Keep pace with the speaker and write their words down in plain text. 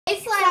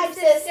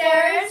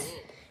sisters.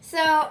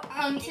 So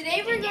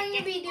today we're going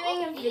to be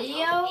doing a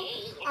video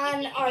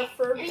on our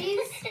Furbies.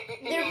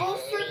 They're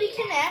both Furby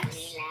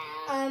Connects.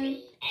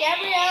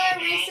 Gabriella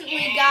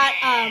recently got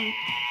a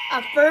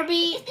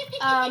Furby.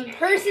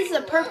 Hers is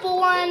the purple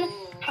one.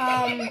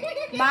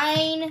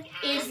 Mine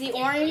is the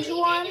orange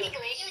one.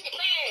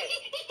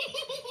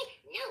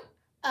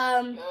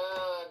 And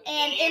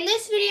in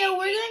this video,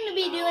 we're going to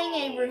be doing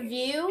a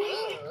review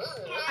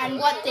on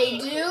what they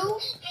do,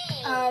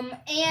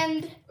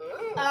 and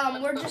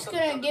we're just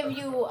going to give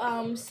you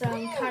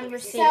some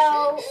conversations.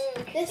 So,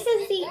 this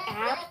is the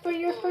app for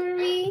your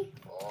Furby,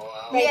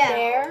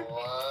 there.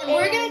 And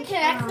we're going to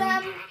connect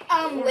them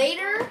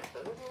later,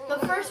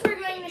 but first we're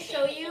going to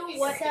show you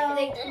what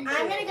they can do.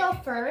 I'm going to go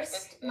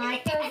first. My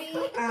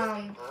Furby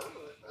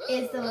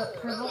is the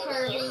purple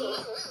Furby.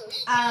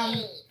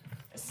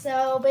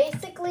 So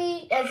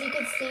basically, as you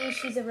can see,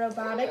 she's a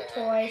robotic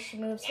toy. She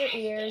moves her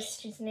ears.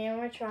 She's an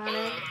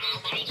animatronic,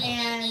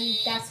 and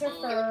that's her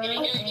fur.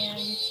 And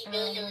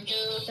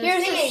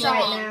here's the song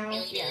right now.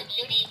 Yeah.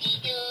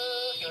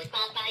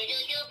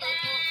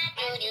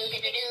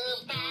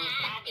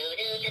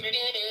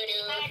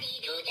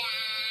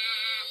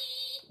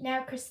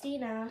 Now,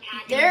 Cristina,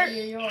 they're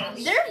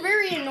yours.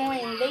 very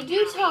annoying. They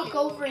do talk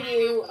over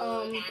you.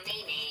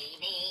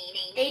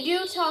 They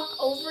do talk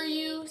over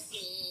you.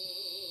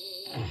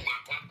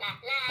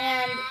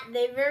 And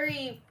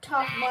they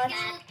talk much.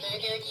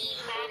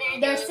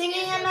 They're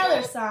singing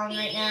another song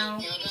right now.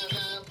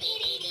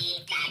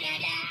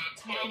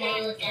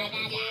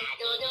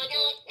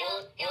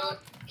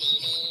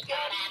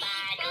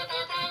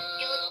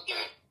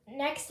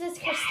 Next is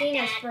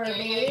Christina's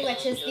Furby,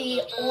 which is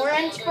the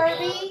orange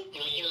Furby.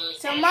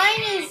 So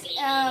mine is,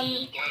 her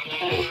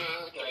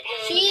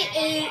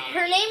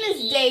name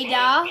is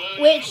Dada,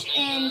 which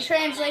in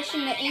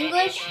translation to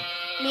English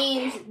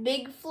means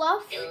big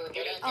fluff,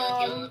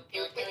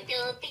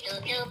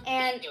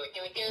 and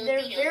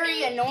they're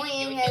very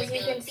annoying. As you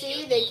can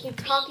see, they keep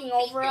talking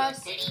over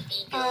us.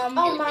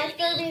 My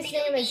Furby's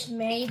name is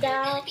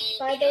Mayda,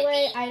 by the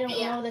way. I don't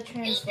know the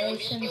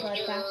translation,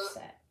 but that's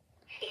it.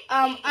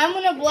 I'm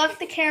gonna block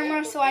the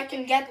camera so I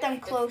can get them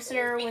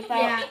closer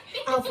without. Yeah,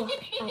 I'll block.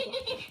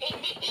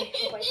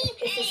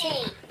 It's the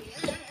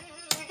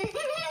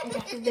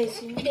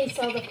same. They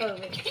saw the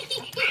Furby.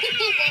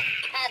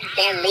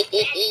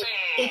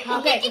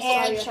 Okay,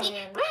 and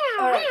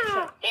alright,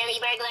 sure.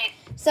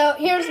 So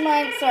here's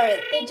mine. Sorry.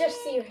 They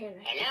just see your hand.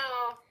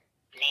 Hello,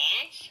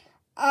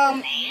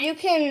 You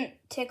can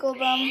tickle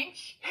them.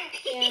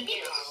 Yeah.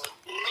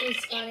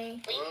 She's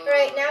funny.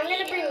 Alright, now I'm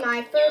gonna bring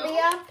my Furby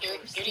up.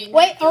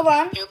 Wait, hold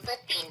on.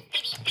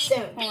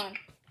 Soon. Hold on.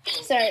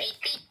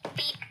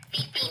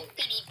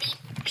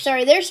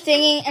 Sorry, they're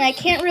singing, and I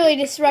can't really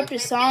disrupt the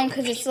song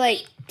because it's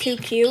like too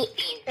cute.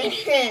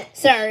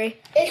 Sorry.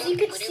 As you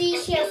can see,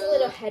 she has a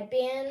little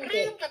headband,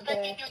 the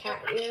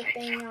cat ear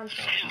thing on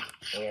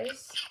her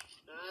ears.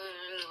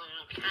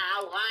 I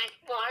want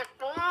more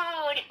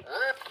food.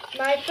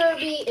 My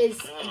Furby is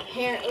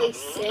apparently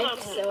sick,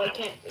 so I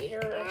can't feed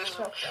her or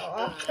she'll throw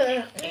up.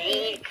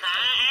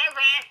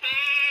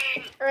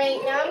 Alright,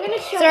 now I'm going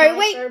to show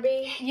my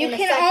Furby. You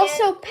can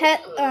also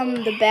pet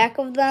the back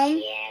of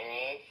them.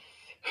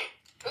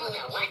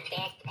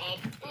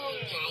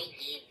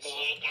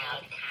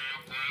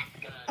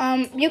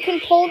 You can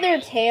pull their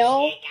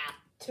tail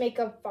to make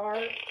a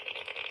fart.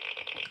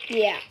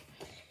 Yeah.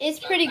 It's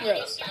pretty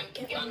gross.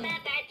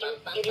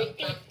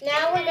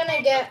 Now we're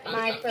gonna get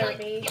my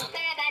Furby.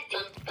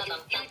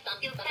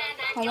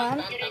 Hold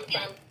on.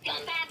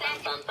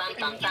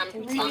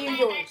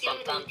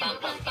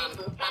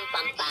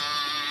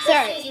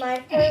 Sorry. This is my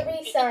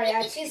Furby. Sorry,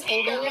 she's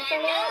holding it for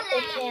now.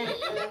 They can't.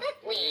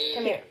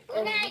 Come here.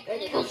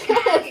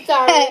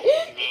 Sorry.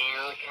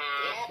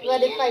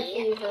 What if I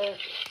feed her?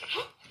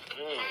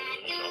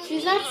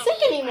 She's not sick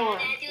anymore.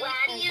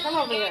 Come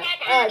over here.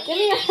 Alright, give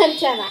me your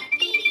antenna.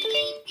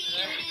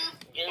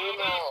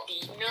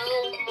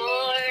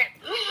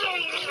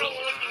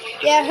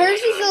 Yeah,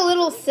 hers is a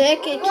little sick.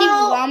 It keeps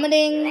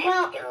vomiting.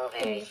 Well,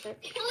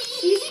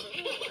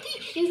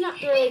 she's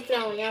not really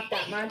throwing up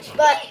that much,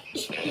 but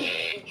she's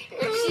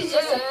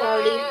just a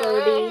farty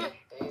Furby.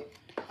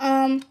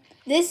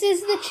 This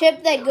is the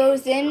chip that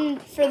goes in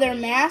for their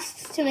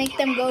masks to make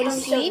them go to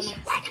sleep.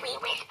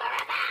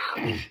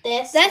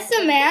 That's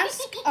the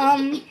mask.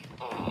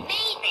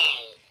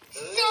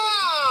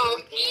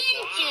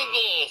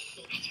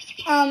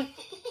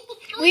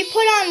 We put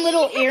on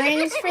little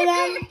earrings for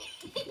them.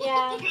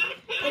 Yeah.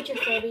 Put your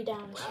Furby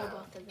down and show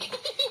both of them.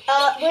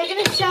 We're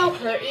going to show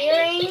her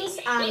earrings,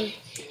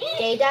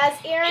 Dada's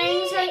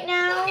earrings right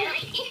now. So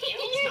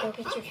go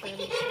get your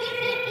Furby.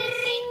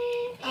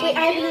 Wait, I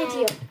have an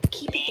idea.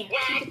 Keep it there.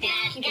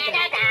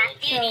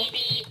 So,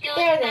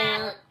 there they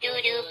are.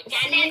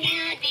 See?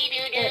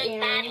 Their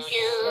earrings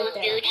right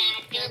there.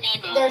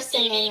 They're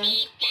singing.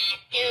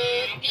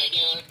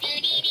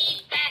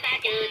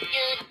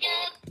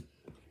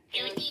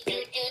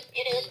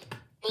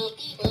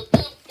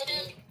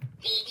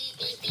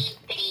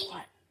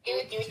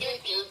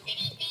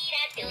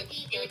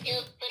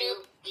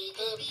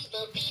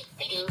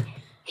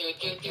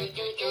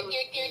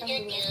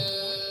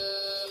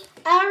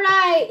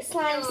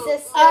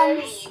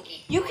 Slime Sisters.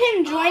 You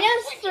can join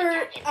us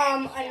for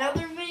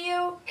another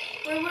video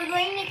where we're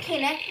going to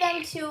connect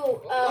them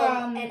to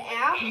an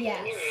app.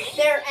 Yes.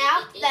 Their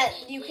app that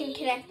you can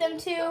connect them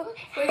to.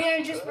 We're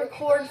going to just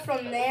record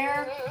from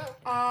there.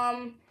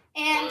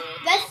 And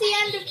that's the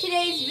end of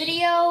today's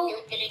video.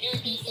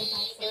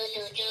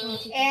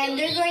 And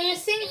they're going to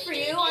sing for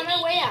you on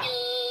our way out.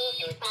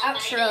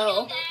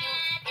 Outro.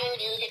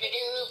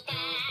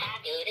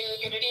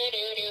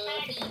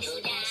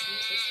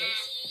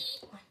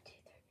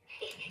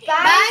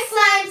 Bye,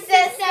 Slime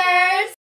Sisters.